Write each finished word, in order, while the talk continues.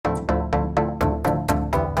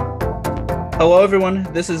Hello, everyone.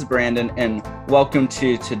 This is Brandon, and welcome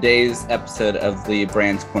to today's episode of the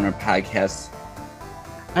Brand's Corner podcast.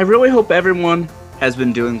 I really hope everyone has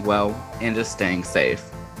been doing well and just staying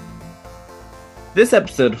safe. This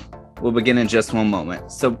episode will begin in just one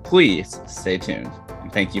moment, so please stay tuned.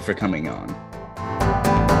 And thank you for coming on.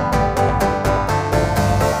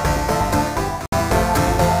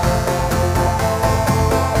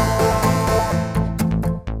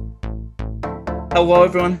 Hello,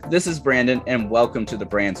 everyone. This is Brandon, and welcome to the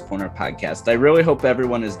Brand's Corner podcast. I really hope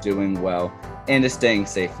everyone is doing well and is staying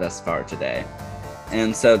safe thus far today.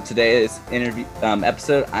 And so today's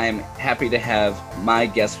episode, I am happy to have my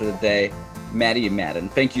guest for the day, Maddie Madden.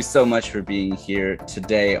 Thank you so much for being here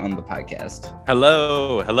today on the podcast.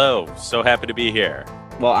 Hello. So happy to be here.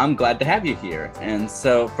 Well, I'm glad to have you here. And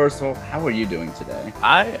so, first of all, how are you doing today?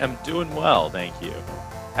 I am doing well, thank you.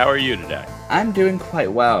 How are you today? I'm doing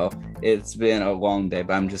quite well. It's been a long day,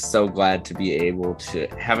 but I'm just so glad to be able to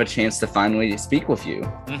have a chance to finally speak with you.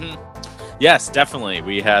 Mm-hmm. Yes, definitely.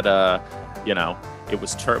 We had, it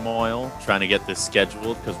was turmoil trying to get this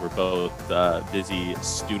scheduled because we're both busy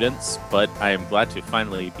students, but I am glad to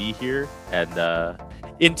finally be here. And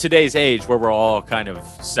in today's age where we're all kind of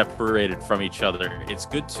separated from each other, it's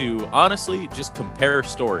good to honestly just compare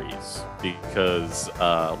stories because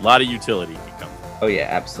a lot of utility can come. Oh, yeah,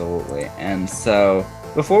 absolutely. And so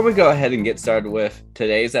before we go ahead and get started with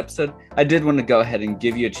today's episode, I did want to go ahead and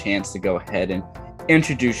give you a chance to go ahead and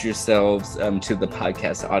introduce yourselves to the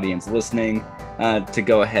podcast audience listening, to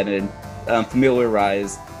go ahead and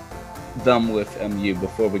familiarize them with you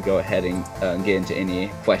before we go ahead and get into any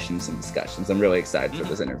questions and discussions. I'm really excited for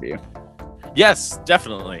this interview. Yes,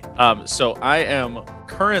 definitely. So I am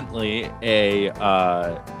currently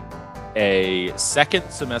a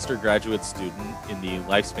second semester graduate student in the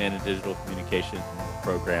Lifespan and Digital Communication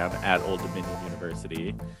program at Old Dominion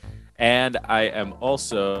University. And I am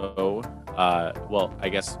also,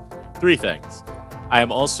 three things. I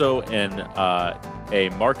am also a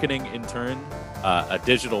marketing intern, a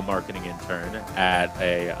digital marketing intern at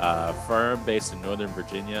a firm based in Northern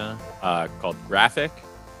Virginia called Graphic.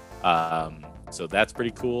 So that's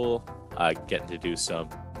pretty cool, getting to do some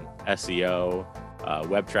SEO,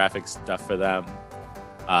 web traffic stuff for them.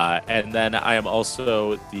 And then I am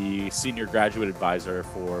also the senior graduate advisor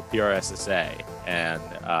for PRSSA. And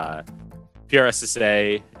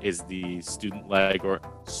PRSSA is the student-led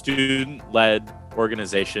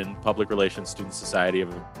organization, Public Relations Student Society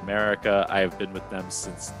of America. I have been with them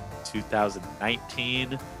since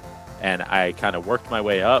 2019, and I kind of worked my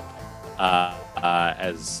way up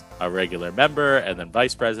as a regular member, and then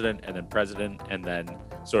vice president, and then president, and then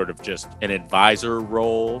sort of just an advisor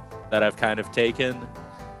role that I've kind of taken.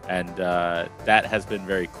 And that has been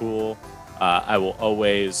very cool. I will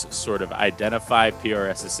always sort of identify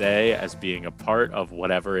PRSSA as being a part of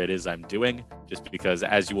whatever it is I'm doing, just because,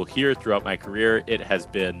 as you will hear throughout my career, it has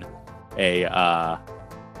been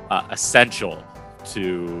essential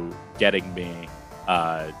to getting me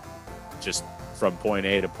just from point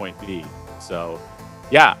A to point B. So,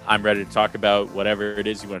 yeah, I'm ready to talk about whatever it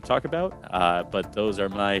is you want to talk about. But those are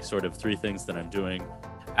my sort of three things that I'm doing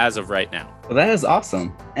as of right now. Well, that is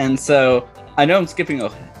awesome. And so I know I'm skipping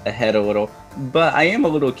ahead a little, but I am a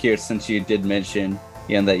little curious since you did mention,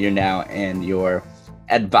 that you're now in your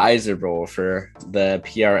advisor role for the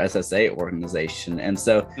PRSSA organization. And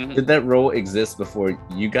so did that role exist before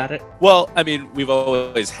you got it? Well, I mean, we've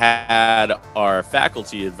always had our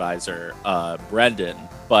faculty advisor, Brendan,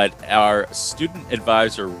 but our student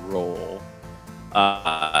advisor role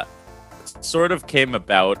sort of came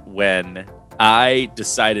about when I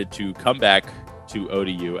decided to come back to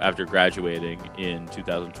ODU after graduating in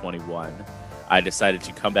 2021. I decided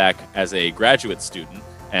to come back as a graduate student,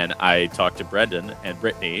 and I talked to Brendan and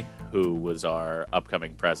Brittany, who was our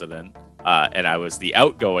upcoming president, and I was the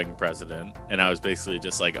outgoing president, and I was basically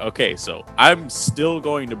just like, okay, so I'm still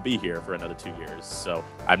going to be here for another 2 years, so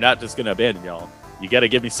I'm not just going to abandon y'all. You got to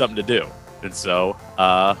give me something to do. And so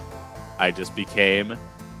I just became,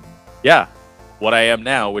 what I am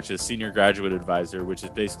now, which is senior graduate advisor, which is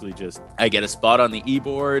basically just I get a spot on the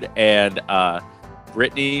e-board, and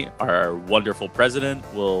Brittany, our wonderful president,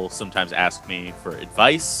 will sometimes ask me for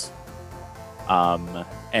advice. Other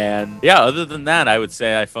than that, I would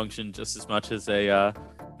say I function just as much as a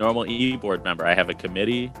normal e-board member. I have a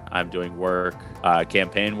committee. I'm doing work,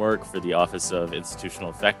 campaign work for the Office of Institutional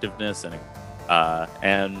Effectiveness,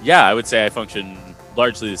 I would say I function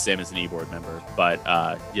largely the same as an e-board member, but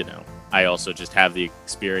I also just have the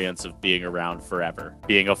experience of being around forever,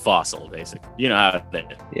 being a fossil, basically. You know how it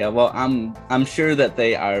is. Yeah, well, I'm sure that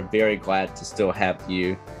they are very glad to still have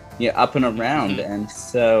you, up and around. Mhm. And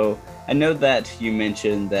so I know that you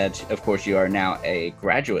mentioned that, of course, you are now a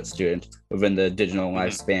graduate student within the digital Mhm.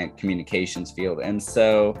 lifespan communications field. And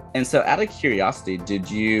so out of curiosity, did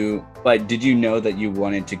you know that you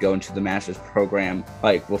wanted to go into the master's program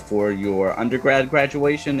like before your undergrad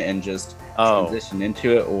graduation and just Oh, transition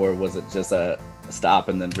into it, or was it just a stop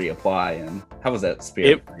and then reapply? And how was that it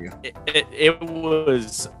spirit for you? it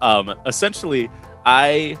was essentially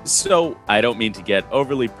so I don't mean to get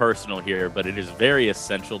overly personal here, but it is very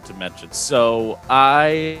essential to mention. So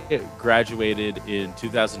I graduated in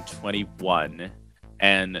 2021,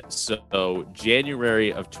 and so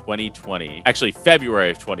January of 2020, actually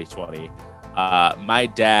February of 2020, my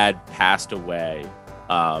dad passed away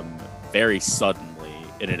very suddenly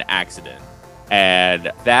in an accident.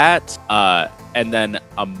 And then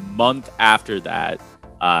a month after that,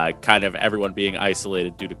 kind of everyone being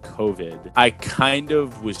isolated due to COVID, I kind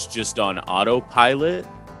of was just on autopilot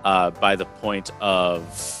by the point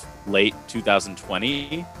of late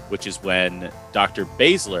 2020, which is when Dr.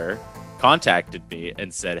 Basler contacted me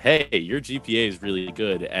and said, "Hey, your GPA is really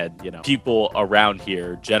good, and people around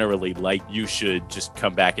here generally like you should just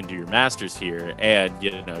come back and do your master's here, and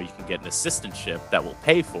you can get an assistantship that will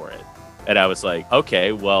pay for it." And I was like,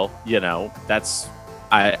 okay, well, that's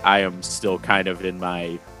I am still kind of in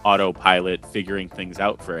my autopilot figuring things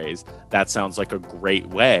out phase. That sounds like a great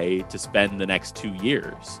way to spend the next 2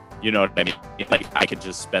 years. You know what I mean? Like I could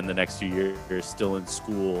just spend the next 2 years still in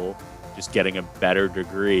school, just getting a better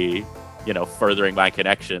degree, furthering my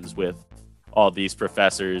connections with all these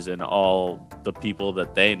professors and all the people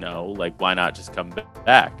that they know. Like, why not just come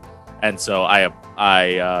back? And so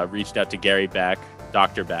I reached out to Gary Beck,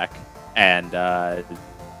 Dr. Beck, and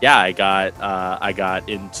I got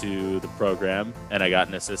into the program and I got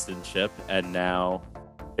an assistantship, and now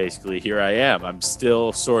basically here I am. I'm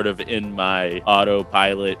still sort of in my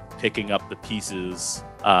autopilot, picking up the pieces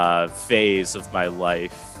phase of my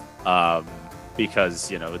life,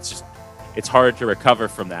 because it's hard to recover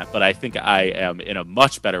from that. But I think I am in a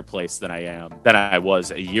much better place than I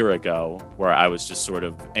was a year ago, where I was just sort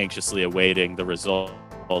of anxiously awaiting the results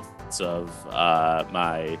of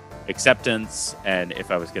my acceptance and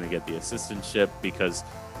if I was going to get the assistantship. Because,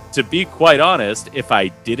 to be quite honest, if I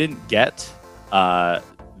didn't get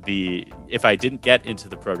into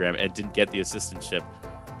the program and didn't get the assistantship,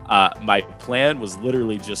 my plan was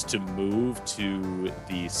literally just to move to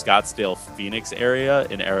the Scottsdale, Phoenix area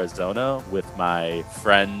in Arizona with my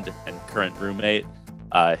friend and current roommate.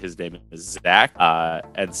 His name is Zach.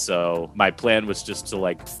 And so my plan was just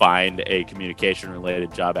to find a communication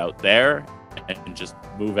related job out there and just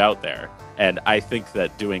move out there. And I think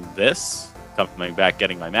that doing this, coming back,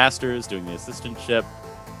 getting my master's, doing the assistantship,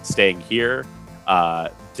 staying here,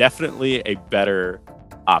 definitely a better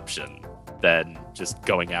option than just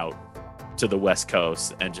going out to the West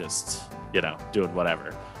Coast and just, doing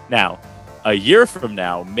whatever. Now, a year from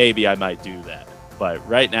now, maybe I might do that. But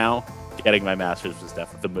right now, getting my master's was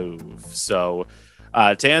definitely the move. So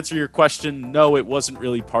to answer your question, no, it wasn't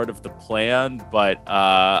really part of the plan, but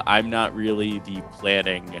I'm not really the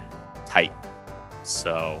planning type.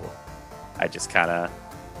 So I just I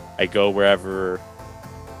go wherever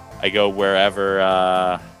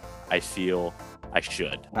I feel I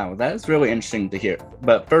should. Wow, that is really interesting to hear.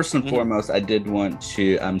 But first and foremost, I did want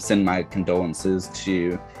to send my condolences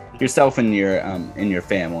to yourself and your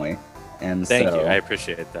family. And Thank you. I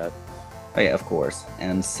appreciate that. Oh, yeah, of course.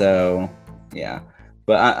 And so, yeah.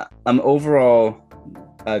 But I'm overall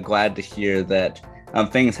glad to hear that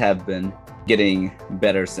things have been getting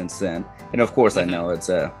better since then. And of course, I know it's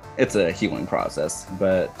a healing process.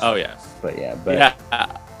 But oh yeah. But yeah.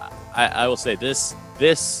 I will say this.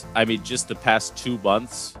 I mean, just the past 2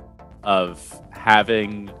 months of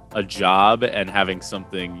having a job and having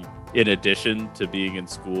something in addition to being in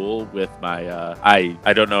school with my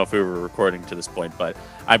I don't know if we were recording to this point, but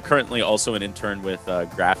I'm currently also an intern with a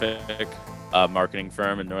graphic marketing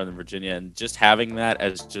firm in Northern Virginia, and just having that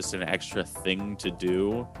as just an extra thing to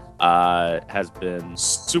do has been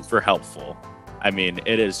super helpful. I mean,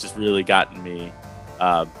 it has just really gotten me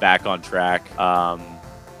back on track.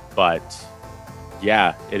 But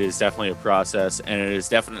yeah, it is definitely a process, and it is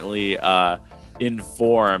definitely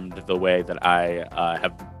informed the way that I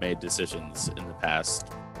have made decisions in the past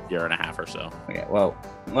year and a half or so. Okay, well,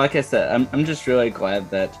 like I said, I'm just really glad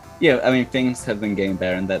that things have been getting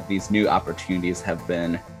better, and that these new opportunities have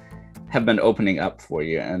been opening up for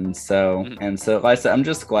you. And so like I said, I'm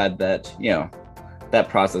just glad that that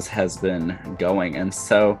process has been going. And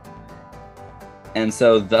so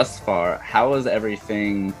thus far, how has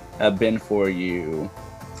everything been for you?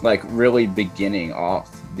 Like really beginning off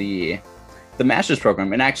the the master's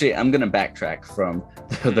program. And actually, I'm going to backtrack from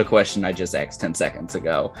the question I just asked 10 seconds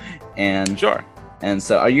ago. And sure. And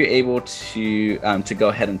so, are you able to go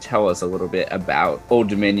ahead and tell us a little bit about Old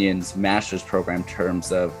Dominion's master's program in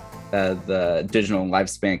terms of the digital and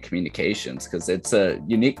lifespan communications? Because it's a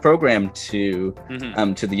unique program to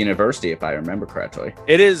the university, if I remember correctly.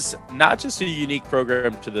 It is not just a unique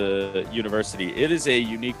program to the university; it is a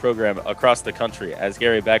unique program across the country. As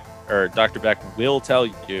Gary Beck or Dr. Beck will tell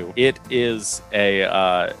you, it is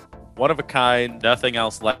a one of a kind, nothing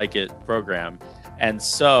else like it program, and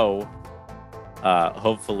so.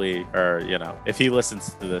 Hopefully, or if he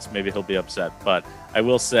listens to this, maybe he'll be upset. But I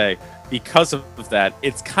will say, because of that,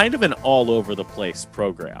 it's kind of an all over the place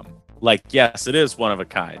program. Like, yes, it is one of a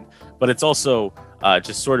kind, but it's also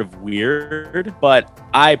just sort of weird. But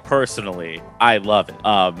I personally love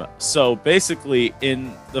it. So basically,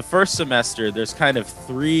 in the first semester, there's kind of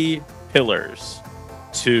 3 pillars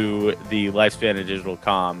to the Lifespan and Digital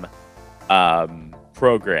Comm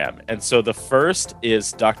program. And so the first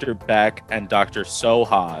is Dr. Beck and Dr.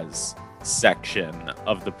 Soha's section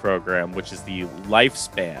of the program, which is the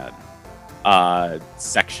lifespan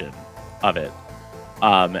section of it.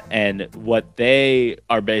 And what they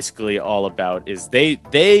are basically all about is they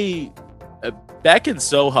Beck and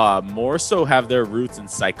Soha more so have their roots in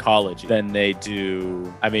psychology than they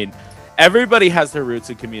do. I mean, everybody has their roots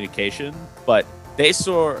in communication, but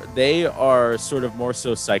they are sort of more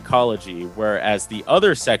so psychology, whereas the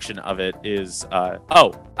other section of it is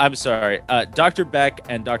Dr. Beck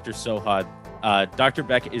and Dr. Soha. Dr.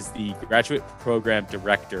 Beck is the graduate program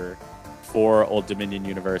director for Old Dominion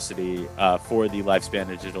University for the Lifespan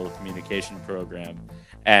Digital Communication program,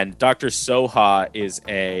 and Dr. Soha is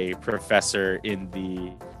a professor in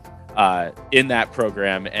that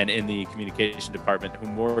program and in the communication department, who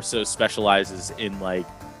more so specializes in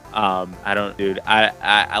I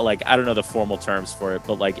don't know the formal terms for it,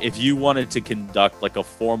 but like if you wanted to conduct like a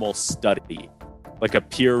formal study, like a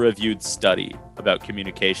peer-reviewed study about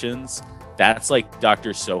communications, that's like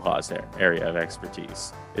Dr. Soha's area of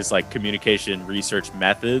expertise. Is like communication research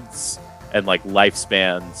methods and like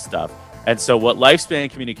lifespan stuff. And so what lifespan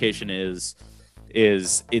communication is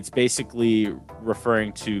it's basically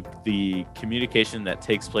referring to the communication that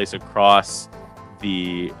takes place across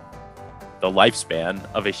the lifespan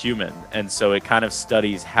of a human. And so it kind of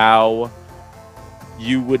studies how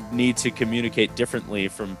you would need to communicate differently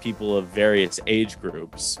from people of various age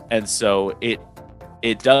groups. And so it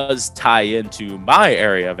does tie into my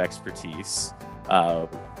area of expertise,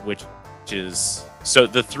 which is, so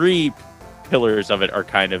the 3 pillars of it are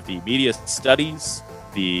kind of the media studies,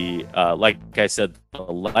 the like I said, the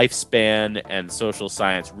lifespan and social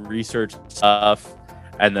science research stuff,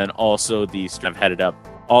 and then also the I've headed up.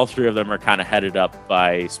 All 3 of them are kind of headed up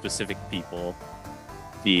by specific people.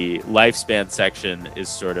 The lifespan section is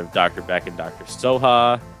sort of Dr. Beck and Dr.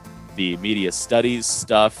 Soha. The media studies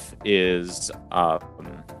stuff is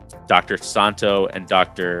Dr. Santo and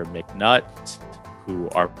Dr. McNutt, who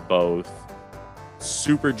are both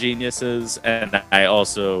super geniuses. And I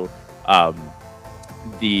also,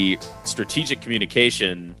 the strategic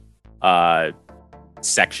communication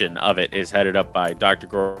section of it is headed up by Dr.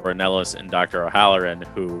 Goranellis and Dr. O'Halloran,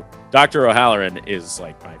 who Dr. O'Halloran is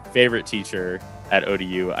like my favorite teacher at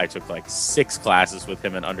ODU. I took like 6 classes with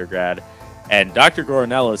him in undergrad. And Dr.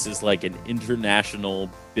 Goranellis is like an international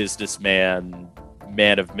businessman,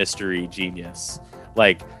 man of mystery genius.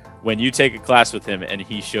 Like when you take a class with him and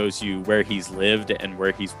he shows you where he's lived and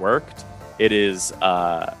where he's worked, it is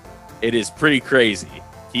pretty crazy.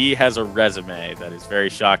 He has a resume that is very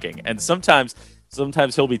shocking. And sometimes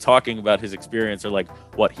he'll be talking about his experience or like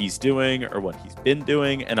what he's doing or what he's been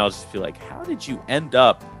doing. And I'll just be like, how did you end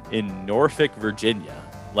up in Norfolk, Virginia?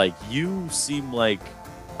 Like, you seem like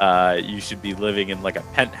you should be living in like a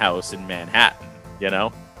penthouse in Manhattan,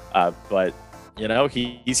 but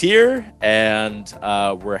he's here, and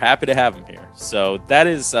we're happy to have him here. So that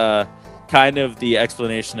is kind of the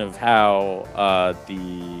explanation of how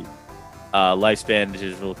the Lifespan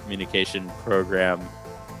Digital Communication program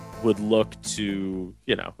would look to,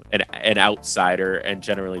 an outsider, and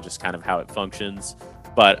generally just kind of how it functions.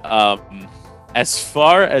 But as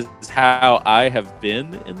far as how I have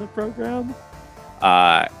been in the program,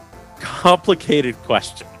 complicated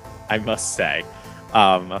question, I must say.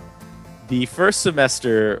 The first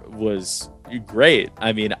semester was great.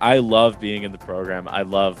 I mean, I love being in the program. I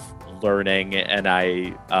love learning, and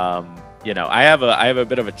I have a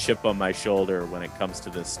bit of a chip on my shoulder when it comes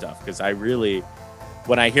to this stuff, because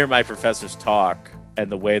when I hear my professors talk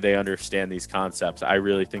and the way they understand these concepts, I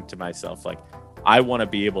really think to myself, like, I want to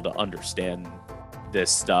be able to understand this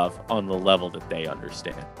stuff on the level that they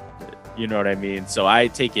understand it. You know what I mean? So I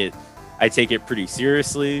take it pretty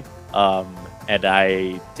seriously, and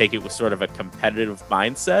I take it with sort of a competitive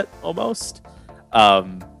mindset almost.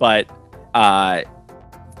 But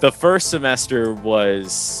the first semester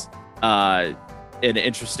was an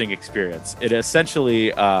interesting experience. It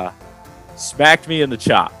essentially smacked me in the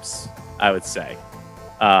chops, I would say,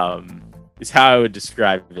 is how I would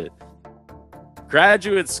describe it.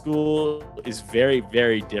 Graduate school is very,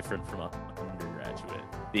 very different from undergraduate.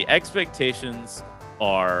 The expectations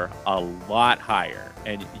are a lot higher,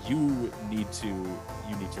 and you need to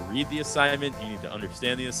read the assignment, you need to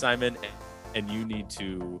understand the assignment, and you need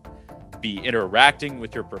to be interacting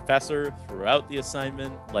with your professor throughout the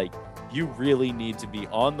assignment. Like, you really need to be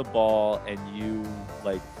on the ball, and you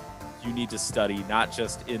need to study not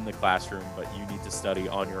just in the classroom, but you need to study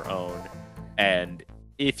on your own. And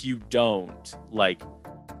if you don't, like,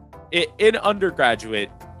 in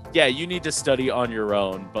undergraduate, yeah, you need to study on your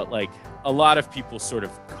own, but like a lot of people sort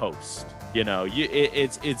of coast. You know,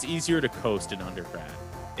 it's easier to coast in undergrad.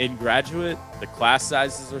 In graduate, the class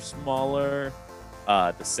sizes are smaller,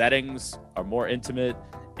 the settings are more intimate.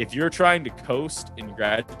 If you're trying to coast in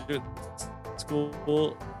graduate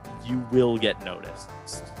school, you will get noticed.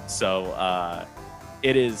 So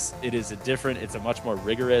it's a much more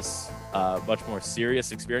rigorous, much more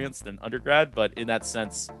serious experience than undergrad. But in that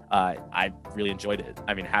sense, I really enjoyed it.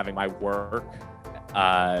 I mean, having my work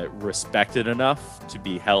respected enough to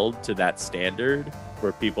be held to that standard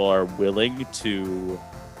where people are willing to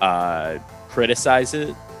criticize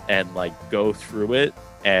it and like go through it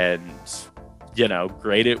and, you know,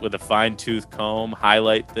 grade it with a fine-tooth comb,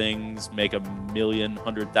 highlight things, make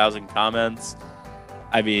 1,100,000 comments.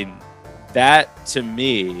 I mean, that to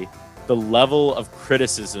me, the level of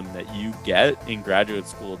criticism that you get in graduate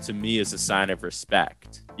school to me is a sign of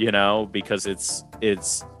respect, you know, because it's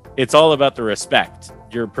all about the respect.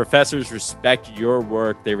 Your professors respect your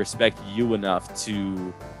work. They respect you enough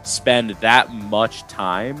to spend that much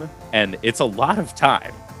time. And it's a lot of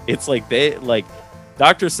time. It's like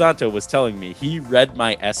Dr. Santo was telling me he read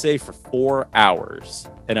my essay for 4 hours.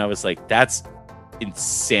 And I was like, that's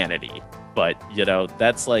insanity. But, you know,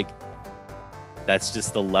 that's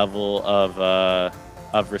just the level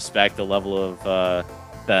of respect, the level of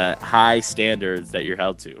the high standards that you're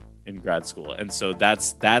held to in grad school. And so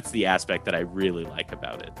that's the aspect that I really like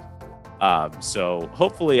about it. So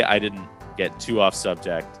hopefully I didn't get too off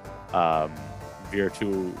subject, veer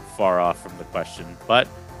too far off from the question, but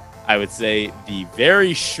I would say the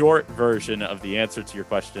very short version of the answer to your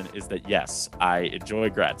question is that yes, I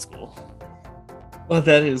enjoy grad school. Well,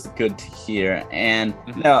 that is good to hear. And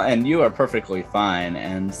no, and you are perfectly fine.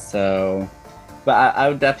 And so, but I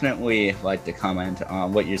would definitely like to comment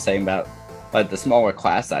on what you're saying about like the smaller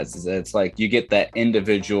class sizes. It's like you get that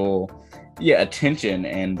individual attention,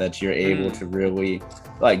 and that you're able to really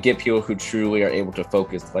like get people who truly are able to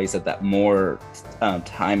focus place at that more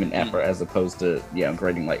time and effort, as opposed to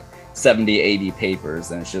grading like 70, 80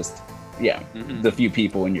 papers, and it's just the few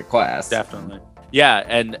people in your class. Definitely. Yeah,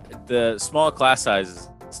 and the small class size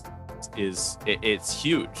it's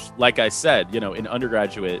huge. Like I said, in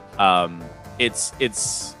undergraduate,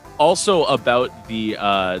 it's also about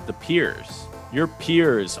the peers. Your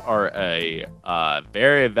peers are a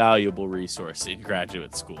very valuable resource in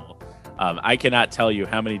graduate school. I cannot tell you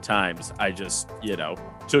how many times I just,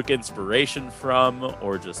 took inspiration from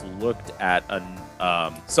or just looked at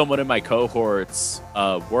someone in my cohort's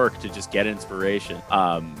work to just get inspiration.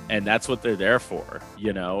 And that's what they're there for,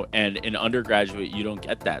 And in undergraduate, you don't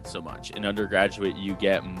get that so much. In undergraduate, you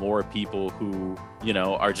get more people who,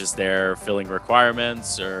 are just there filling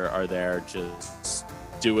requirements or are there just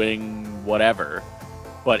doing whatever.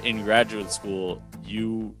 But in graduate school,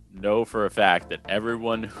 you know for a fact that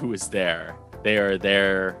everyone who is there, they are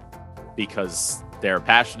there because they're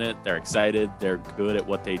passionate, they're excited, they're good at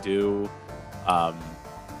what they do.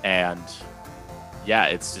 And yeah,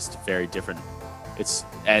 it's just very different.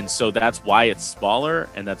 And so that's why it's smaller,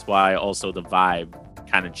 and that's why also the vibe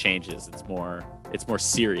kind of changes. It's more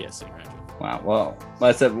serious in graduate. Wow. Well,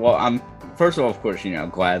 like I said, I'm first of all, of course,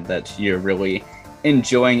 glad that you're really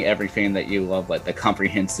enjoying everything that you love, like the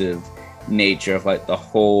comprehensive nature of like the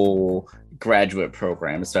whole graduate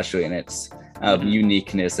program, especially in its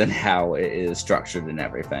uniqueness and how it is structured and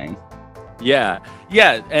everything. Yeah,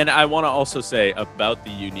 and I want to also say about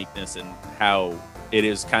the uniqueness and how it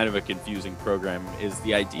is kind of a confusing program is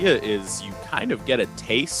the idea is you kind of get a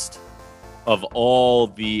taste of all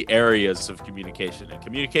the areas of communication, and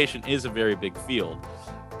communication is a very big field,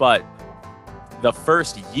 but the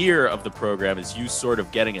first year of the program is you sort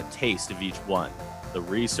of getting a taste of each one. The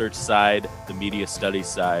research side, the media studies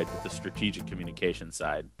side, the strategic communication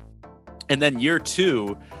side. And then year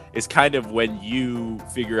 2 is kind of when you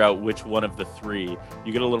figure out which one of the 3,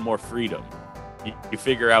 you get a little more freedom. You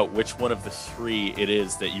figure out which one of the 3 it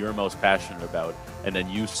is that you're most passionate about, and then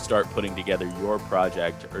you start putting together your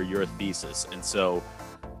project or your thesis. And so,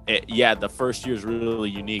 the first year is really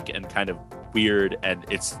unique and kind of weird, and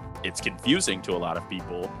it's confusing to a lot of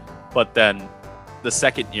people. But then the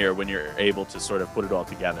second year, when you're able to sort of put it all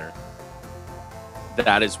together,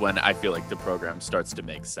 that is when I feel like the program starts to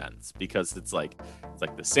make sense, because it's like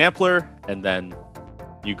the sampler, and then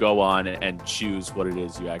you go on and choose what it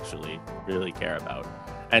is you actually really care about.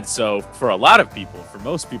 And so for a lot of people, for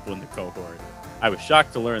most people in the cohort, I was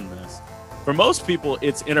shocked to learn this. For most people,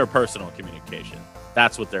 it's interpersonal communication.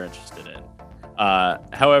 That's what they're interested in.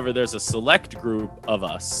 However, there's a select group of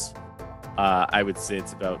us. I would say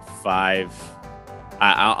it's about 5.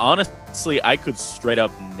 I honestly, I could straight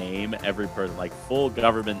up name every person, like full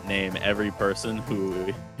government name every person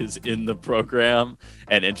who is in the program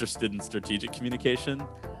and interested in strategic communication.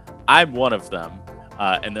 I'm one of them,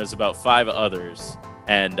 and there's about 5 others,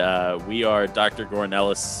 and we are Dr.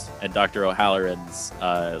 Gornellis and Dr. O'Halloran's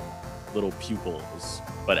little pupils.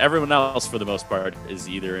 But everyone else, for the most part, is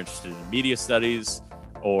either interested in media studies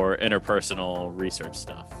or interpersonal research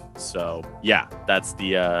stuff. So yeah, that's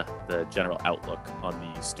the general outlook on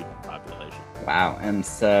the student population. Wow. And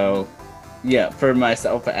so, yeah, for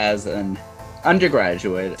myself as an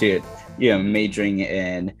undergraduate, majoring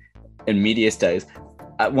in media studies,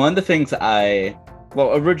 one of the things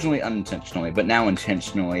originally unintentionally, but now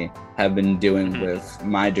intentionally have been doing with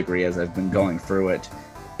my degree as I've been going through it,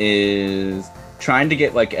 is trying to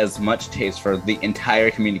get like as much taste for the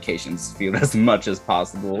entire communications field as much as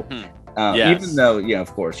possible. Yes. Even though,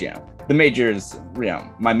 of course, the majors,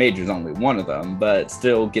 my major is only one of them, but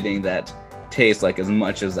still getting that taste like as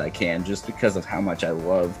much as I can, just because of how much I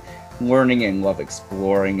love learning and love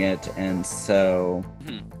exploring it. And so,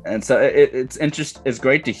 it's interesting. It's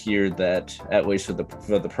great to hear that, at least for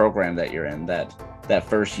the program that you're in, that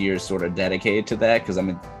first year is sort of dedicated to that. Because I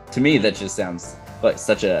mean, to me, that just sounds like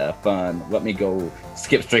such a fun, let me go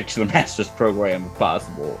skip straight to the master's program if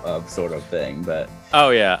possible sort of thing. But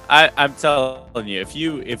oh yeah, I'm telling you, if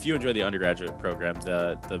you enjoy the undergraduate program,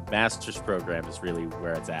 the master's program is really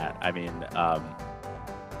where it's at. I mean,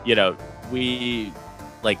 we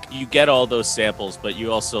you get all those samples, but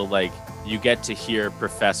you also you get to hear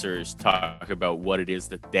professors talk about what it is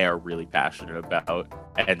that they're really passionate about,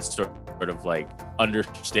 and sort of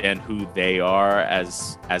understand who they are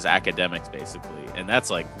as academics, basically. And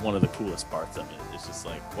that's one of the coolest parts of it. It's just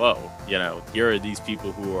whoa, here are these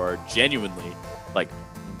people who are genuinely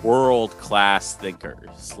world-class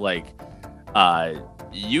thinkers.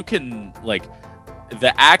 You can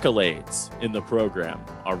the accolades in the program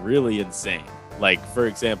are really insane. For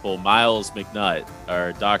example, Miles McNutt,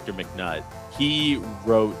 or Dr. McNutt, he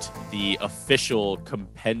wrote the official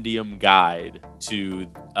compendium guide to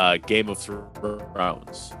Game of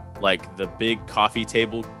Thrones. The big coffee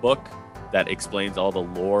table book that explains all the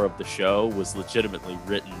lore of the show was legitimately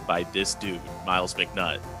written by this dude, Miles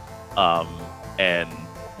McNutt. And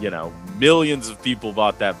millions of people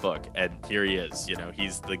bought that book, and here he is.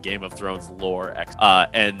 He's the Game of Thrones lore expert.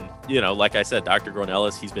 And like I said, Dr.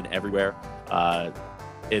 Gornellis, he's been everywhere.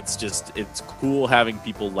 It's cool having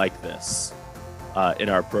people like this in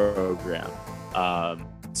our program.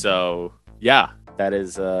 So yeah,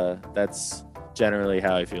 that's generally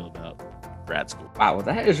how I feel about grad school. Wow, well,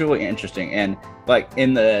 that is really interesting. And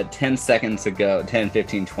in the 10 seconds ago, 10,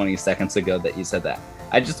 15, 20 seconds ago that you said that,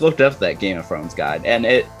 I just looked up that Game of Thrones guide, and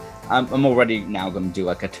I'm already now going to do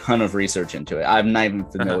a ton of research into it. I'm not even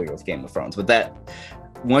familiar with Game of Thrones, but that,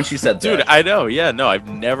 once you said that, dude, I know, yeah, no, I've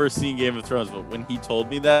never seen Game of Thrones, but when he told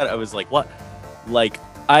me that, I was like, what?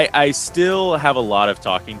 I still have a lot of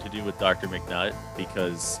talking to do with Dr. McNutt,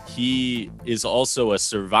 because he is also a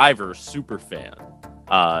Survivor super fan.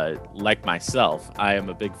 Like myself, I am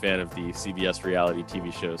a big fan of the CBS reality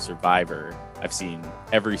TV show Survivor. I've seen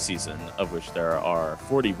every season, of which there are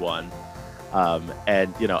 41.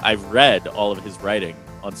 And, I've read all of his writing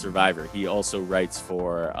on Survivor. He also writes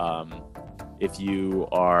for, if you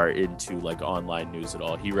are into online news at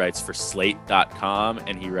all, he writes for Slate.com,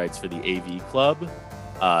 and he writes for the AV Club.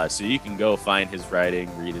 So you can go find his writing,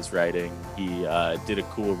 read his writing. He did a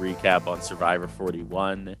cool recap on Survivor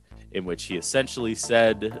 41, in which he essentially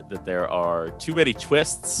said that there are too many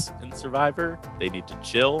twists in Survivor. They need to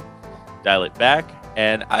chill, dial it back.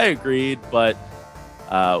 And I agreed, but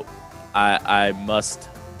I must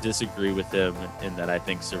disagree with him in that I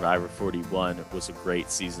think Survivor 41 was a great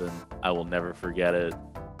season. I will never forget it.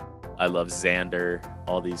 I love Xander,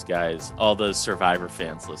 all these guys, all those Survivor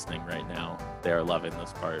fans listening right now. they are loving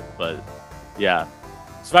this part. But yeah,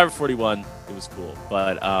 Survivor 41, it was cool.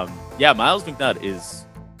 But yeah, Miles McNutt is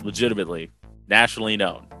legitimately nationally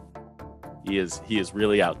known. He is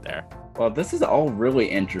really out there. Well, this is all really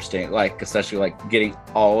interesting, like especially like getting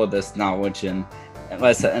all of this knowledge and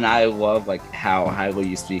I love like how highly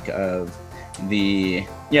you speak of the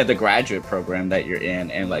graduate program that you're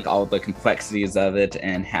in and like all the complexities of it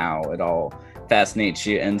and how it all fascinates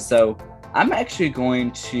you. And so I'm actually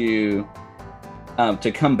going to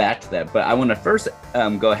come back to that, but I want to first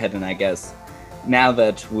go ahead and I guess now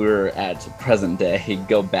that we're at present day,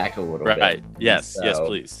 go back a little bit. Right. Yes. Yes,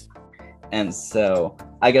 please. And so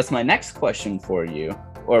I guess my next question for you,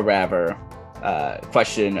 or rather,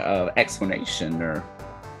 question of explanation, or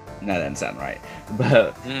that doesn't sound right,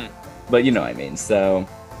 but you know what I mean. So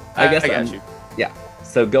I guess I got you. Yeah.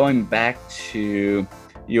 So going back to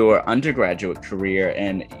your undergraduate career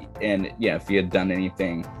and yeah, if you had done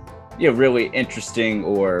anything, really interesting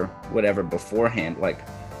or whatever beforehand, like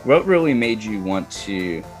what really made you want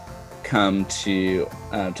to come to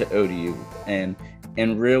ODU and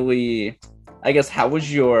really, I guess, how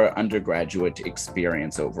was your undergraduate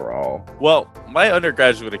experience overall? Well, my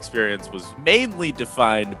undergraduate experience was mainly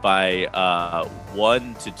defined by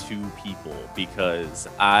 1 to 2 people because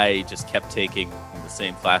I just kept taking the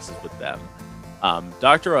same classes with them.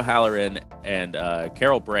 Dr. O'Halloran and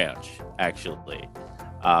Carol Branch, actually.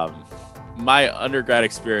 My undergrad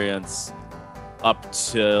experience up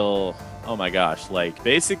till, oh my gosh, like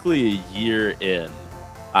basically a year in,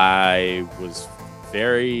 I was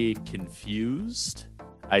very confused.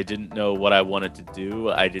 I didn't know what I wanted to do.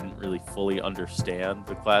 I didn't really fully understand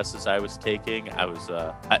the classes I was taking. I was,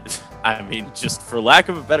 I mean, just for lack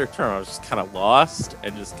of a better term, I was just kind of lost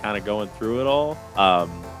and just kind of going through it all.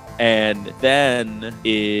 And then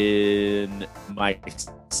in my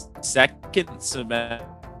second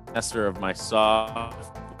semester of my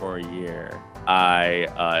sophomore year,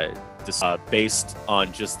 I based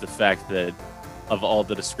on just the fact that of all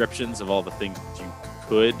the descriptions of all the things you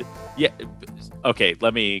could. Yeah. Okay,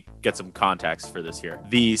 let me get some context for this here.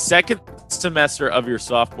 The second semester of your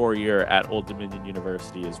sophomore year at Old Dominion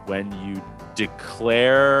University is when you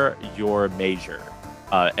declare your major.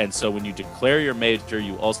 And so when you declare your major,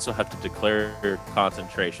 you also have to declare your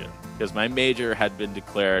concentration. Because my major had been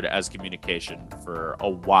declared as communication for a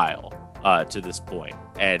while to this point.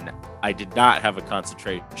 And I did not have a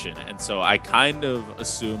concentration. And so I kind of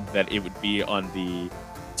assumed that it would be on the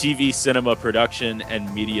TV, cinema production,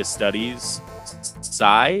 and media studies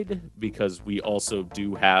side, because we also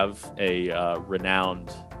do have a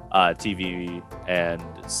renowned TV and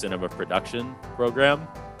cinema production program.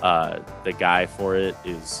 The guy for it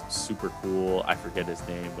is super cool. I forget his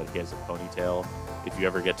name, but he has a ponytail. If you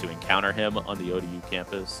ever get to encounter him on the ODU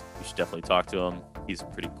campus, you should definitely talk to him. He's a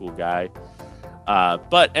pretty cool guy.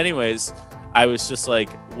 But anyways, I was just like,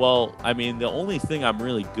 well, I mean, the only thing I'm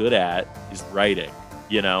really good at is writing.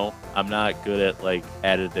 You know, I'm not good at like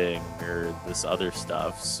editing or this other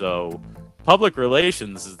stuff. So public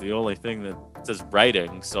relations is the only thing that says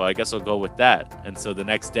writing. So I guess I'll go with that. And so the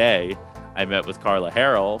next day I met with Carla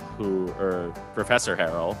Harrell, Professor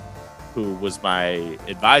Harrell, who was my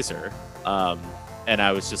advisor. And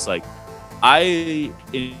I was just like, I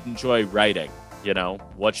enjoy writing, you know,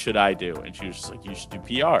 what should I do? And she was just like, you should do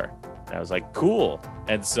PR. And I was like, cool.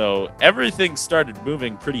 And so everything started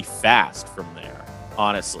moving pretty fast from there.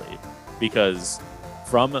 Honestly, because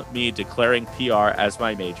from me declaring PR as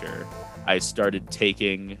my major, I started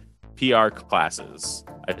taking PR classes.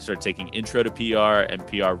 I started taking intro to PR and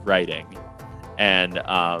PR writing. And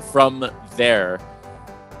from there,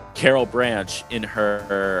 Carol Branch, in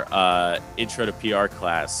her intro to PR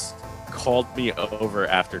class, called me over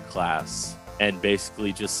after class and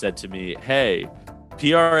basically just said to me, hey,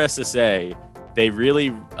 PRSSA, they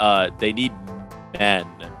really, they need men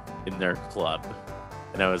in their club.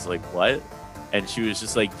 And I was like, what? And she was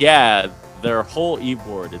just like, yeah, their whole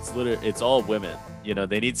e-board, it's all women. You know,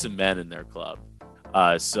 they need some men in their club.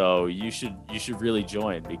 So you should really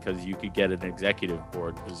join because you could get an executive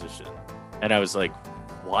board position. And I was like,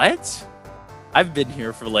 what? I've been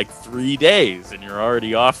here for like 3 days and you're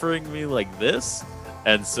already offering me like this?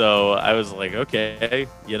 And so I was like, okay,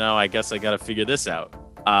 you know, I guess I got to figure this out.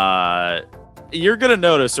 You're going to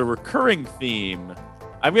notice a recurring theme.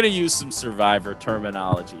 I'm going to use some Survivor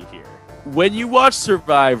terminology here. When you watch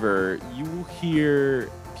Survivor, you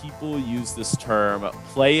hear people use this term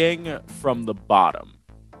playing from the bottom,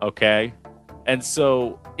 okay? And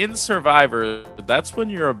so in Survivor, that's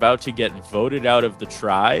when you're about to get voted out of the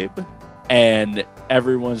tribe and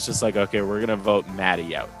everyone's just like, okay, we're going to vote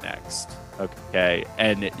Maddie out next, okay?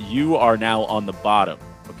 And you are now on the bottom,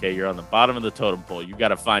 okay, you're on the bottom of the totem pole. You got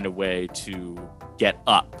to find a way to get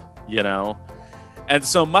up, you know? And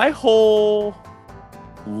so my whole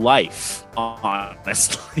life,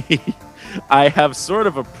 honestly, I have sort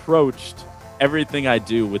of approached everything I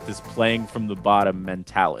do with this playing from the bottom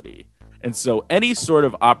mentality. And so any sort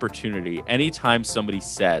of opportunity, anytime somebody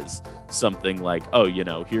says something like, oh, you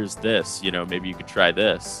know, here's this, you know, maybe you could try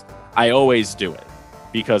this, I always do it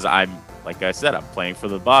because I'm, like I said, I'm playing for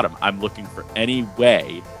the bottom. I'm looking for any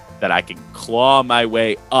way that I can claw my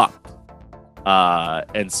way up.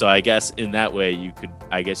 And so I guess in that way you could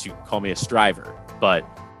call me a striver, but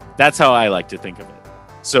that's how I like to think of it.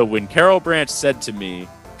 So when Carol Branch said to me,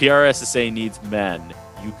 PRSSA needs men,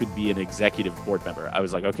 you could be an executive board member, I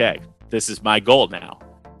was like, okay, this is my goal now.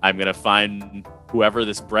 I'm going to find whoever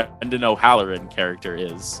this Brendan O'Halloran character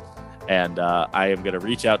is, and I am going to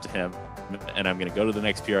reach out to him, and I'm going to go to the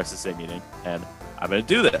next PRSSA meeting, and I'm going to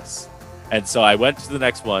do this. And so I went to the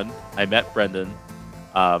next one. I met Brendan,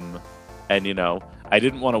 and, you know, I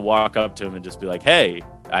didn't want to walk up to him and just be like, hey,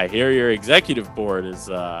 I hear your executive board is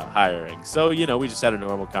hiring. So, you know, we just had a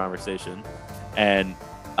normal conversation, and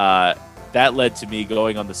that led to me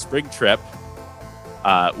going on the spring trip,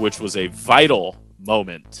 which was a vital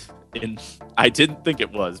moment. I didn't think it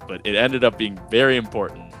was, but it ended up being very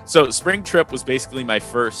important. So spring trip was basically my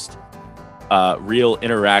first real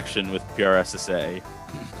interaction with PRSSA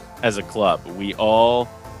as a club. We all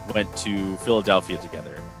went to Philadelphia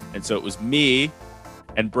together. And so it was me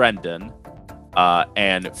and Brendan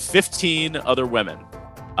and 15 other women.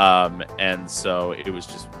 And so it was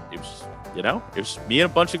me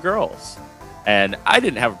and a bunch of girls. And I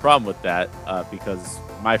didn't have a problem with that because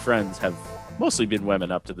my friends have mostly been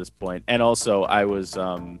women up to this point. And also I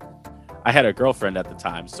had a girlfriend at the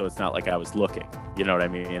time, so it's not like I was looking. You know what I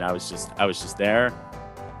mean? I was just there.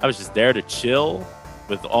 I was just there to chill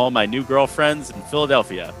with all my new girlfriends in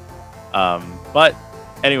Philadelphia. But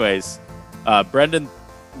anyways, Brendan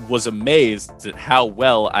was amazed at how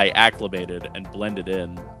well I acclimated and blended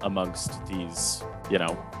in amongst these,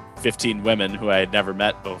 15 women who I had never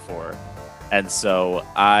met before. And so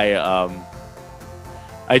I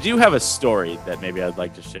do have a story that maybe I'd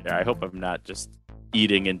like to share. I hope I'm not just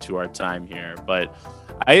eating into our time here, but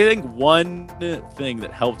I think one thing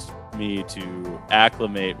that helped me to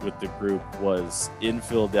acclimate with the group was in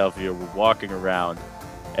Philadelphia. We're walking around,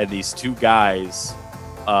 and these two guys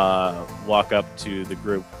walk up to the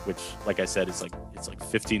group, which, like I said, it's like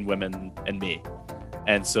 15 women and me.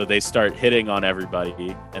 And so they start hitting on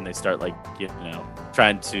everybody, and they start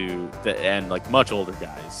trying to, and like much older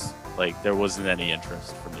guys. Like there wasn't any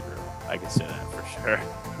interest from the group. I can say that for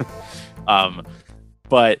sure.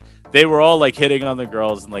 But they were all like hitting on the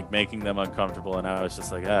girls and like making them uncomfortable, and I was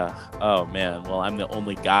just like, oh man, well, I'm the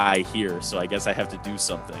only guy here, so I guess I have to do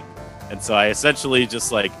something. And so I essentially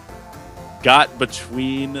just like got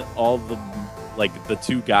between all the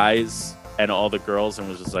two guys and all the girls and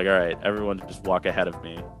was just like, all right, everyone just walk ahead of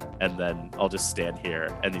me, and then I'll just stand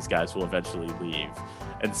here and these guys will eventually leave.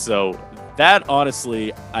 And so that,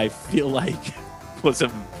 honestly, I feel like was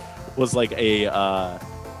like a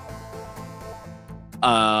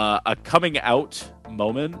coming out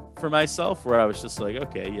moment for myself, where I was just like,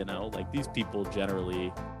 okay, like these people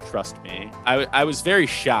generally trust me. I was very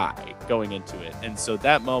shy going into it, and so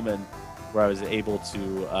that moment where I was able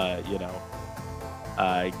to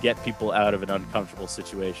get people out of an uncomfortable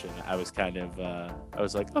situation, I was kind of I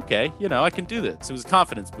was like, okay, I can do this. It was a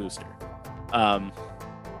confidence booster.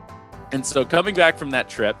 And so coming back from that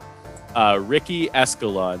trip, Ricky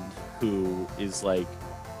Escalon, who is like,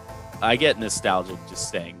 I get nostalgic just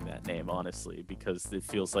saying that name, honestly, because it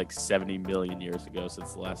feels like 70 million years ago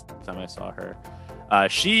since the last time I saw her.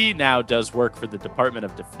 She now does work for the Department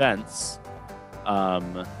of Defense.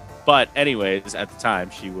 But anyways, at the time,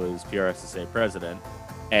 she was PRSSA president,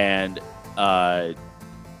 and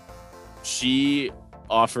she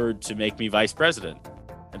offered to make me vice president.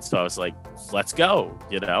 And so I was like, let's go.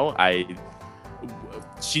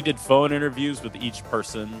 She did phone interviews with each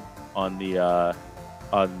person on the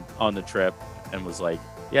on the trip, and was like,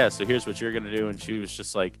 yeah, so here's what you're gonna do. And she was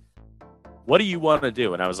just like, what do you want to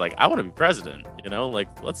do? And I was like, I want to be president,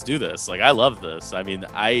 let's do this. Like, I love this. I mean,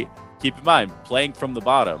 keep in mind, playing from the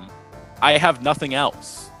bottom, I have nothing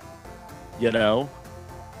else. I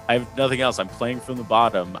have nothing else. I'm playing from the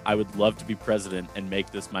bottom. I would love to be president and make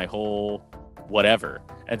this my whole whatever.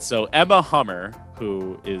 And so Emma Hummer,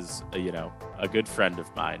 who is a good friend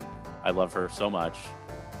of mine, I love her so much,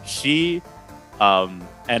 she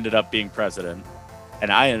ended up being president,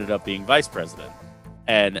 and I ended up being vice president.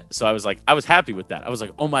 And so I was happy with that. I was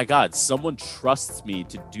like, oh my God, someone trusts me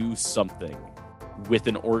to do something with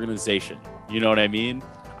an organization. You know what I mean?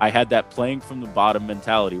 I had that playing from the bottom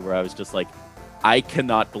mentality where I was just like, I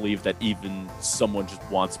cannot believe that even someone just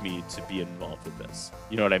wants me to be involved with this.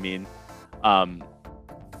 You know what I mean?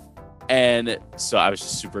 And so I was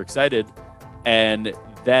just super excited. And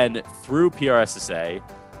then through PRSSA,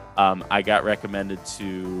 I got recommended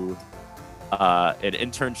to an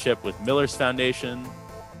internship with Miller's Foundation,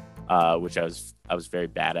 which I was very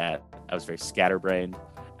bad at. I was very scatterbrained.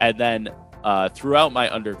 And then throughout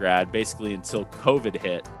my undergrad, basically until COVID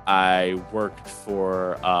hit, I worked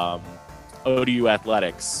for ODU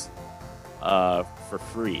Athletics for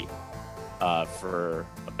free for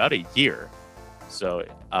about a year. So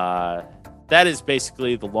that is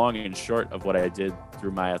basically the long and short of what I did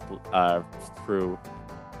through my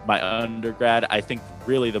undergrad. I think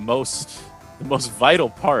really the most vital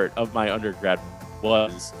part of my undergrad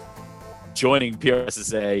was joining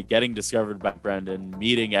PRSSA, getting discovered by Brendan,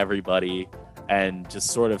 meeting everybody, and just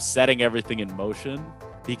sort of setting everything in motion.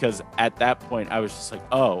 Because at that point, I was just like,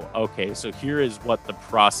 oh, okay, so here is what the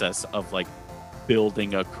process of like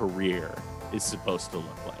building a career is supposed to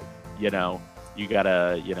look like. You know, you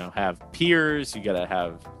gotta, have peers, you gotta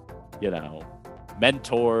have,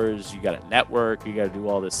 mentors, you gotta network, you gotta do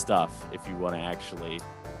all this stuff if you want to actually,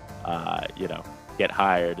 get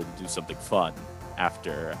hired and do something fun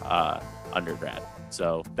after undergrad.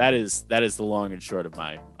 So that is the long and short of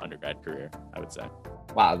my undergrad career, I would say.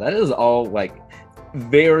 Wow, that is all like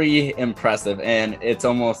very impressive, and it's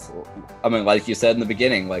almost, I mean, like you said in the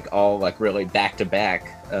beginning, like all like really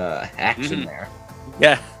back-to-back action there.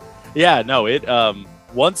 Yeah, no, it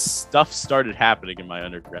once stuff started happening in my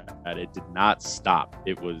undergrad, it did not stop.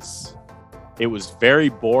 It was very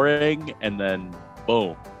boring, and then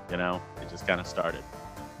boom, it just kind of started.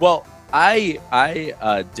 Well,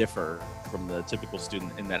 I differ from the typical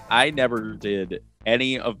student in that I never did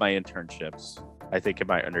any of my internships. I think in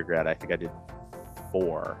my undergrad, I think I did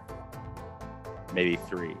 4, maybe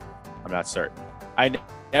 3. I'm not certain. I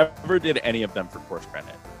never did any of them for course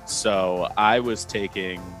credit. So I was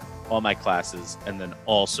taking all my classes and then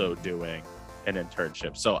also doing an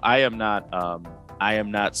internship. So I am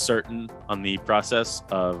not certain on the process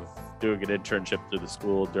of doing an internship through the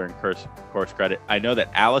school during course credit. I know that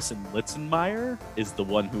Allison Litzenmeyer is the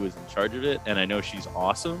one who is in charge of it, and I know she's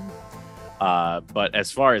awesome. But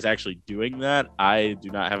as far as actually doing that, I do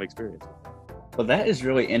not have experience. Well, that is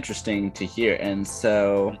really interesting to hear. And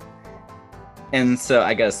so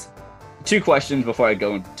I guess 2 questions before I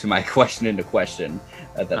go into my question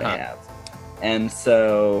that I have. And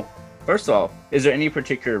so, first of all, is there any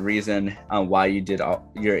particular reason why you did all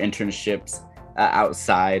your internships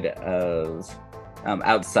outside of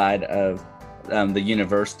the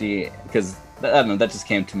university? Because I don't know, that just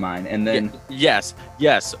came to mind. And then yes.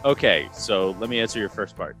 Okay, so let me answer your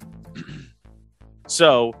first part.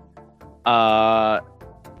 So,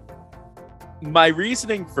 my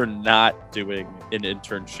reasoning for not doing an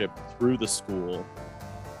internship through the school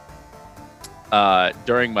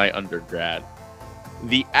during my undergrad,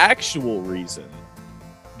 the actual reason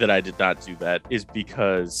that I did not do that is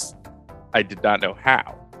because I did not know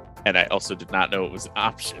how, and I also did not know it was an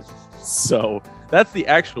option. So that's the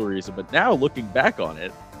actual reason. But now looking back on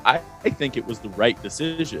it, I think it was the right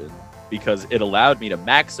decision because it allowed me to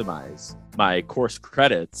maximize my course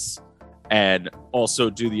credits and also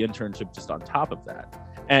do the internship just on top of that.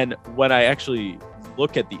 And when I actually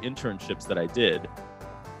look at the internships that I did,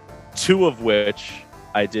 2 of which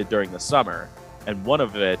I did during the summer, and 1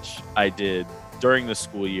 of which I did during the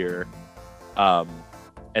school year,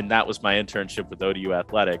 and that was my internship with ODU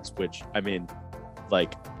Athletics, which, I mean,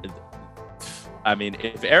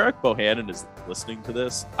 if Eric Bohannon is listening to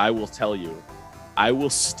this, I will tell you, I will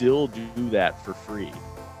still do that for free.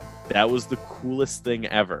 That was the coolest thing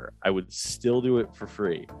ever. I would still do it for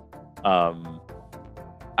free. I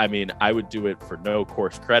would do it for no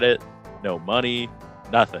course credit, no money,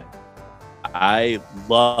 nothing. I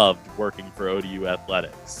loved working for ODU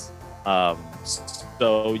Athletics.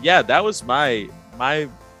 So yeah, that was my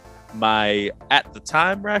at the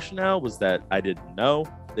time rationale was that I didn't know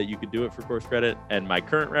that you could do it for course credit, and my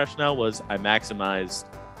current rationale was I maximized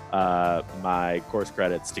my course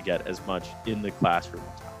credits to get as much in the classroom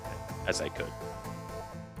time as I could.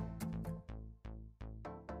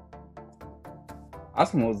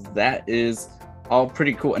 Awesome. Well, that is all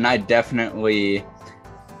pretty cool, and I definitely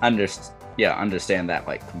understand that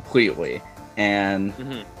like completely. And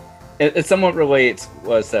it somewhat relates,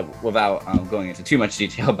 without going into too much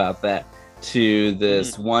detail about that, to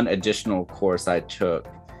this one additional course I took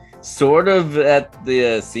sort of at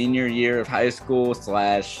the senior year of high school /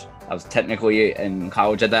 I was technically in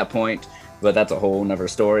college at that point, but that's a whole nother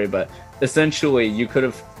story. But essentially I could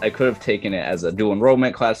have taken it as a dual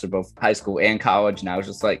enrollment class for both high school and college, and I was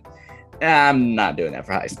just like, I'm not doing that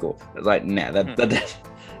for high school. It's like, nah, that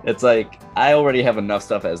it's like I already have enough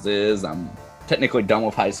stuff as is. I'm technically done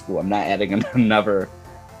with high school. I'm not adding another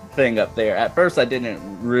thing up there. At first, I didn't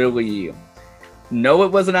really know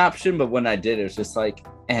it was an option, but when I did, it was just like,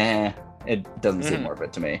 it doesn't seem worth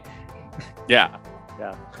it to me. Yeah.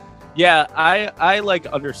 Yeah, I like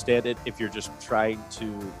understand it if you're just trying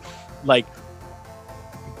to, like,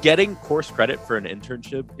 getting course credit for an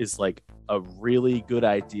internship is like a really good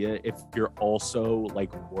idea if you're also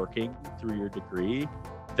like working through your degree.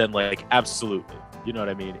 Then like absolutely, you know what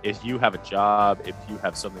I mean? If you have a job, if you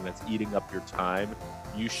have something that's eating up your time,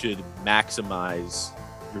 you should maximize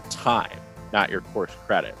your time, not your course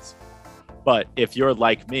credits. But if you're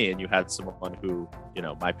like me and you had someone who, you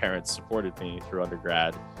know, my parents supported me through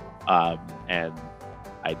undergrad, and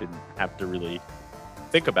I didn't have to really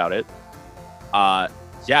think about it,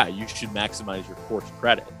 yeah, you should maximize your course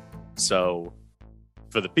credit. So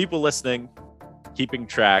for the people listening, keeping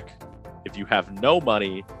track, if you have no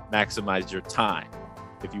money, maximize your time.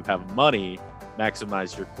 If you have money,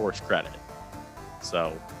 maximize your course credit.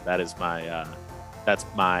 So that is that's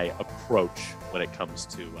my approach when it comes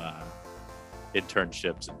to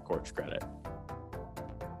internships and course credit.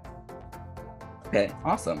 Okay,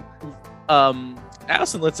 awesome.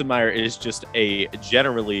 Allison Litzenmeyer is just a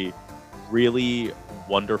generally really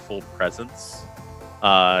wonderful presence.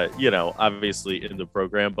 You know, obviously in the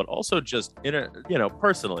program, but also just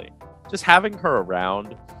personally, just having her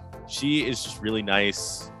around. She is just really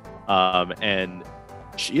nice, and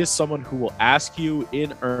she is someone who will ask you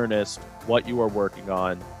in earnest what you are working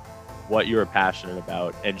on, what you are passionate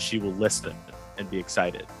about, and she will listen and be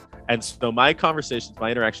excited. And so my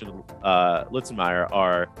interaction with Litzenmeyer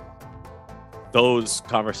are those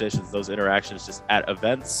conversations, those interactions just at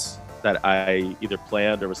events that I either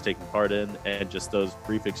planned or was taking part in, and just those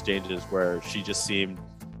brief exchanges where she just seemed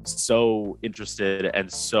so interested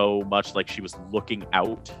and so much like she was looking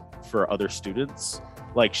out for other students.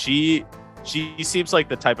 Like she seems like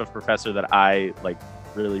the type of professor that I like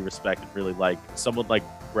really respect and really like. Someone like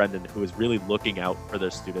Brendan who is really looking out for their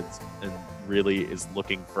students and really is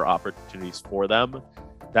looking for opportunities for them.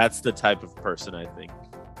 That's the type of person I think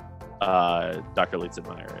Dr.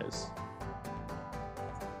 Litzenmeyer is.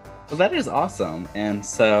 Well, that is awesome. And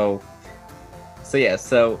so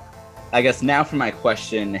I guess now for my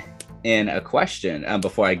question in a question,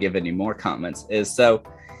 before I give any more comments, is there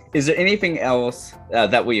anything else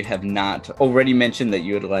that we have not already mentioned that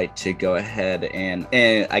you would like to go ahead and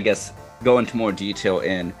I guess go into more detail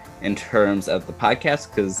in terms of the podcast?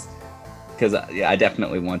 Because I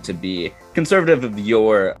definitely want to be considerate of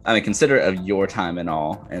your time and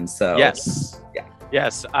all. And so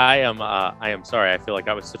Yes, I am sorry. I feel like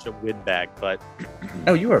I was such a windbag, but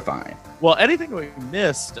oh, you are fine. Well, anything we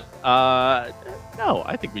missed? No,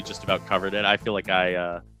 I think we just about covered it. I feel like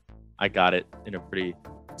I got it in a pretty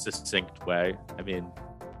succinct way. I mean,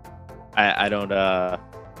 I don't. I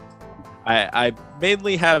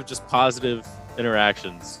mainly have just positive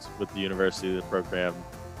interactions with the university, the program,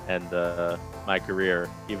 and my career,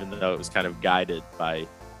 even though it was kind of guided by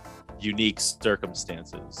unique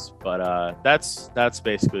circumstances. But that's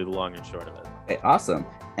basically the long and short of it. Okay, awesome.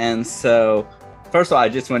 And so, first of all, I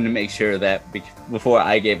just wanted to make sure that before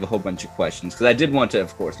I gave a whole bunch of questions, because I did want to,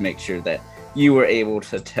 of course, make sure that you were able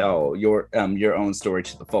to tell your own story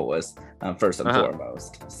to the fullest, first and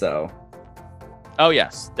foremost. So. Oh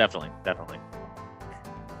yes, definitely.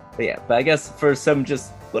 But I guess for some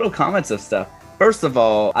just little comments of stuff. First of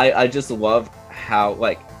all, I just love how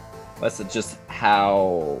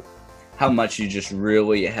how much you just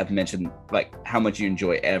really have mentioned, like how much you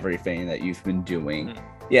enjoy everything that you've been doing,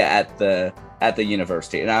 at the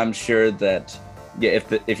university. And I'm sure that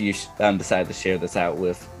if you decide to share this out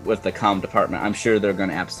with the comm department, I'm sure they're going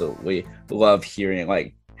to absolutely love hearing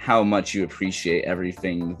like how much you appreciate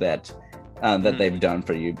everything that they've done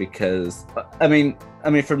for you. Because I mean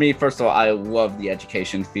for me, first of all, I love the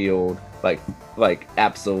education field, like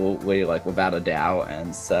absolutely, like without a doubt.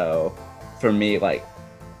 And so for me,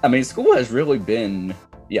 school has really been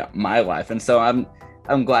my life, and so I'm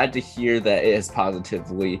glad to hear that it has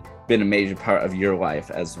positively been a major part of your life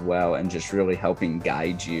as well, and just really helping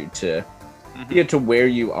guide you to to where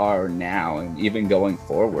you are now, and even going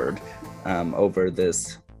forward over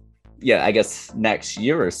this I guess next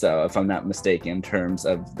year or so, if I'm not mistaken, in terms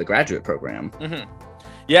of the graduate program.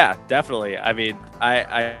 Yeah, definitely. I mean,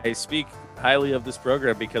 I speak highly of this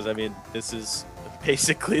program because this is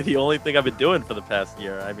basically the only thing I've been doing for the past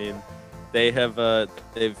year. I mean, they have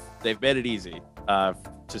they've made it easy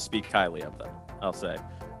to speak highly of them, I'll say.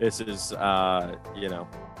 This is,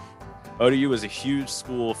 ODU is a huge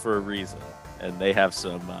school for a reason, and they have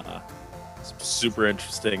some super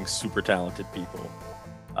interesting, super talented people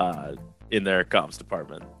in their comms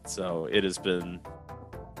department. So it has been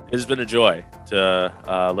a joy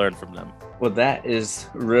to learn from them. Well, that is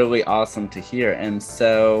really awesome to hear. And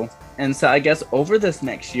so I guess over this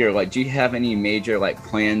next year, like, do you have any major like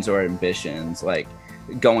plans or ambitions like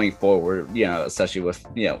going forward? Especially with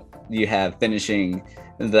you have finishing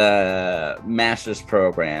the master's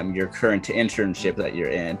program, your current internship that you're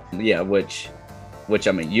in, which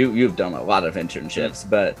I mean you've done a lot of internships,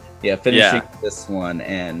 but finishing this one,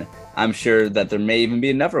 and I'm sure that there may even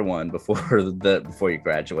be another one before you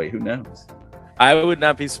graduate. Who knows? I would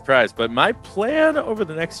not be surprised. But my plan over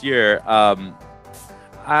the next year,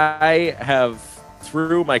 I have,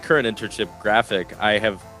 through my current internship, graphic, I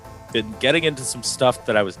have been getting into some stuff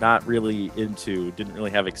that I was not really into, didn't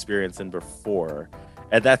really have experience in before,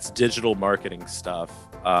 and that's digital marketing stuff,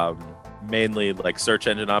 mainly like search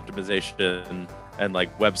engine optimization and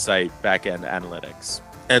like website backend analytics.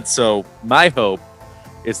 And so my hope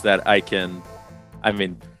is that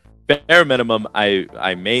bare minimum,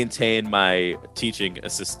 I maintain my teaching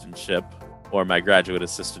assistantship or my graduate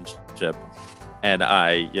assistantship, and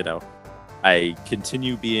I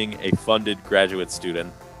continue being a funded graduate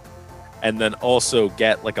student, and then also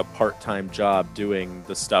get like a part-time job doing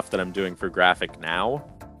the stuff that I'm doing for graphic now,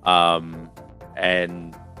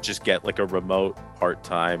 and just get like a remote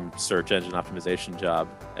part-time search engine optimization job,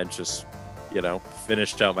 and just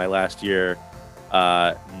finished out my last year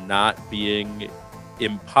not being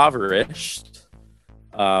impoverished,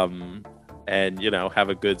 and have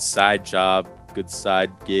a good side job, good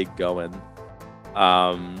side gig going.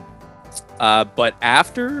 But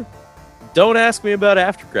don't ask me about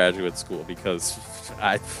after graduate school, because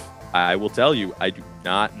I will tell you, I do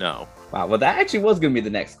not know. Wow, well, that actually was going to be the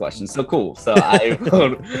next question. So cool. So I'm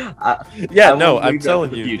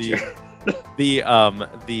telling you,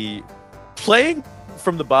 the playing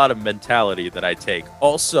from the bottom mentality that I take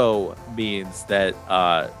also means that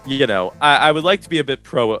I would like to be a bit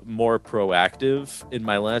more proactive in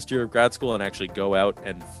my last year of grad school and actually go out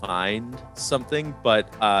and find something, but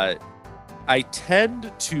I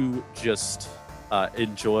tend to just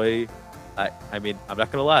enjoy, I'm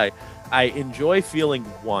not gonna lie, I enjoy feeling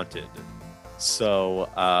wanted. So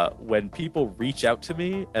when people reach out to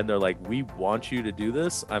me and they're like, we want you to do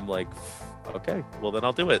this, I'm like, okay, well then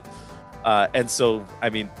I'll do it. And so,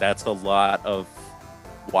 that's a lot of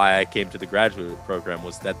why I came to the graduate program,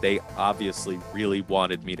 was that they obviously really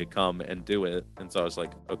wanted me to come and do it. And so I was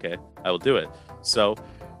like, okay, I will do it. So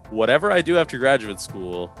whatever I do after graduate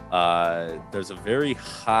school, there's a very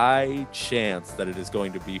high chance that it is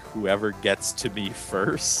going to be whoever gets to me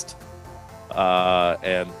first.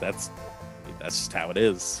 And that's just how it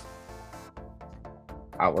is.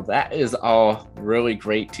 Well, that is all really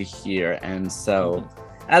great to hear. And so,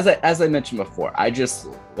 as I mentioned before, I just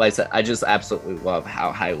absolutely love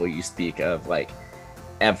how highly you speak of like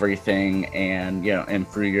everything, and and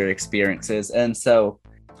through your experiences. And so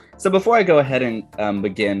before I go ahead and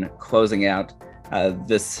begin closing out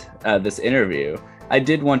this interview, I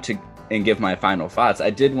did want to, and give my final thoughts,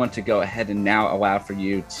 I did want to go ahead and now allow for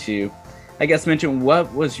you to, I guess, mention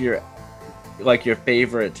what was your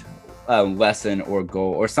favorite lesson or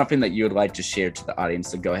goal, or something that you would like to share to the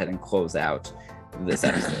audience to go ahead and close out this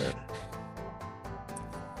episode.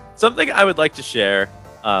 Something I would like to share,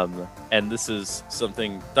 and this is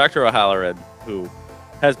something Dr. O'Halloran, who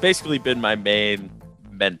has basically been my main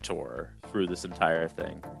mentor through this entire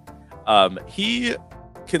thing. He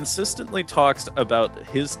consistently talks about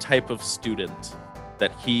his type of student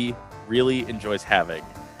that he really enjoys having,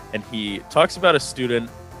 and he talks about a student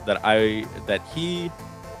that he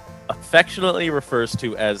affectionately refers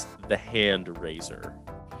to as the hand raiser.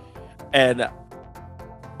 And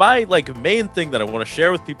my main thing that I want to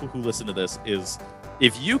share with people who listen to this is,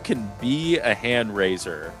 if you can be a hand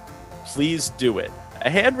raiser, please do it. A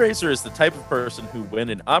hand raiser is the type of person who, when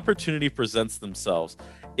an opportunity presents themselves,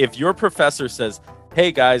 if your professor says,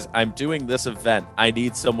 hey guys, I'm doing this event, I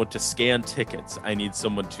need someone to scan tickets, I need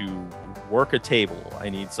someone to work a table, I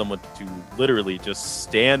need someone to literally just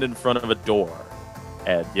stand in front of a door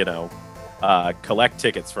and, collect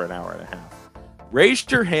tickets for an hour and a half. Raise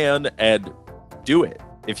your hand and do it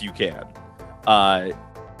if you can.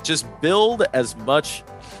 Just build as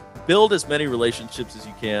many relationships as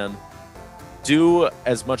you can. Do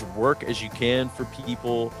as much work as you can for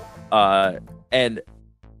people. And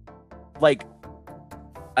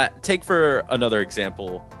take for another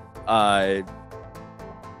example,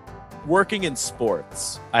 working in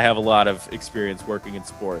sports. I have a lot of experience working in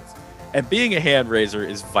sports. And being a hand raiser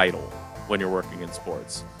is vital when you're working in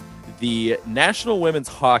sports. The National Women's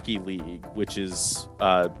Hockey League, which is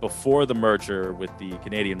before the merger with the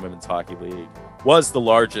Canadian Women's Hockey League, was the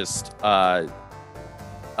largest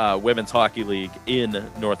women's hockey league in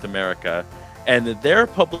North America. And their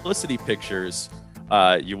publicity pictures,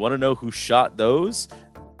 you want to know who shot those?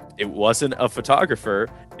 It wasn't a photographer.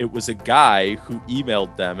 It was a guy who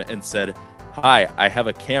emailed them and said, "Hi, I have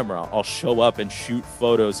a camera. I'll show up and shoot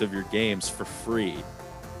photos of your games for free."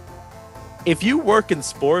 If you work in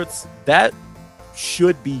sports, that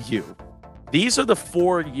should be you. These are the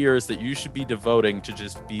 4 years that you should be devoting to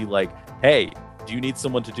just be like, hey, do you need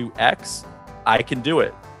someone to do X? I can do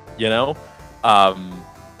it, you know?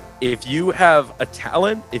 If you have a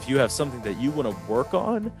talent, if you have something that you want to work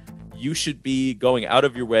on, you should be going out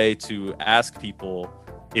of your way to ask people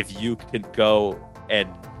if you can go and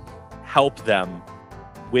help them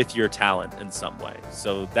with your talent in some way.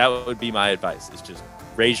 So that would be my advice, is just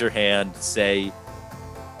raise your hand, say,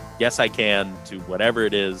 yes, I can, to whatever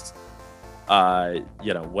it is,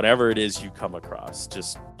 whatever it is you come across,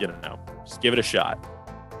 just give it a shot.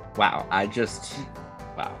 Wow. I just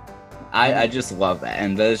love that.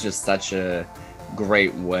 And that is just such a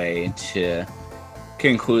great way to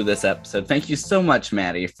conclude this episode. Thank you so much,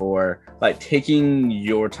 Maddie, for taking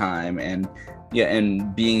your time and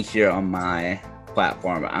being here on my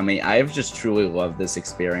platform. I mean, I've just truly loved this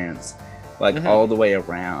experience, all the way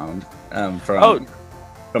around. From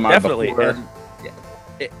our definitely. And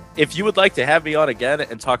if you would like to have me on again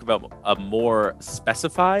and talk about a more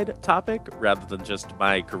specified topic rather than just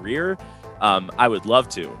my career, I would love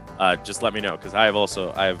to. Just let me know, because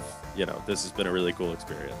this has been a really cool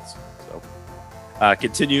experience. So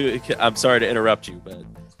continue. I'm sorry to interrupt you, but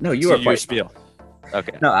no, you are your spiel.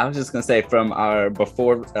 Okay. No, I was just gonna say, from our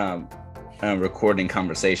before recording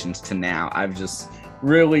conversations to now, I've just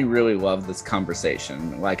really, really loved this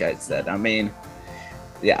conversation. Like I said, I mean,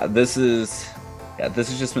 this has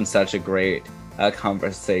just been such a great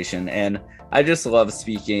conversation, and I just love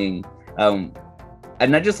speaking.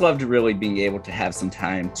 And I just loved really being able to have some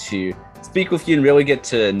time to speak with you and really get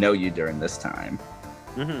to know you during this time.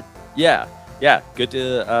 Mm-hmm. Yeah. Good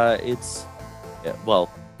to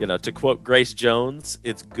to quote Grace Jones,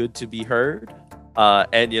 it's good to be heard.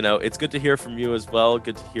 And it's good to hear from you as well.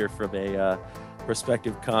 Good to hear from a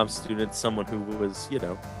prospective comm student, someone who was,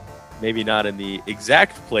 maybe not in the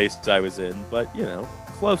exact place I was in, but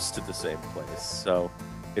close to the same place. So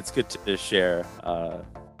it's good to share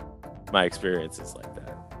my experiences like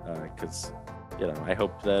that, because I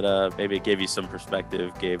hope that maybe it gave you some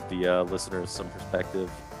perspective, gave the listeners some perspective.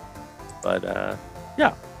 But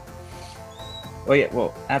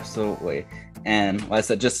well, absolutely. And like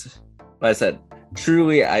I said,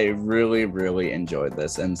 truly, I really, really enjoyed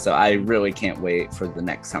this, and so I really can't wait for the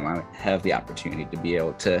next time I have the opportunity to be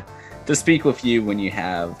able to speak with you when you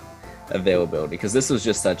have availability, because this was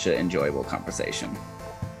just such an enjoyable conversation.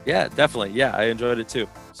 Yeah, definitely. Yeah, I enjoyed it too.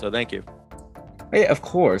 So thank you. Yeah, of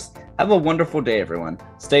course. Have a wonderful day, everyone.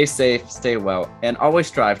 Stay safe, stay well, and always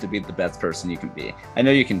strive to be the best person you can be. I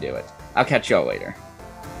know you can do it. I'll catch y'all later.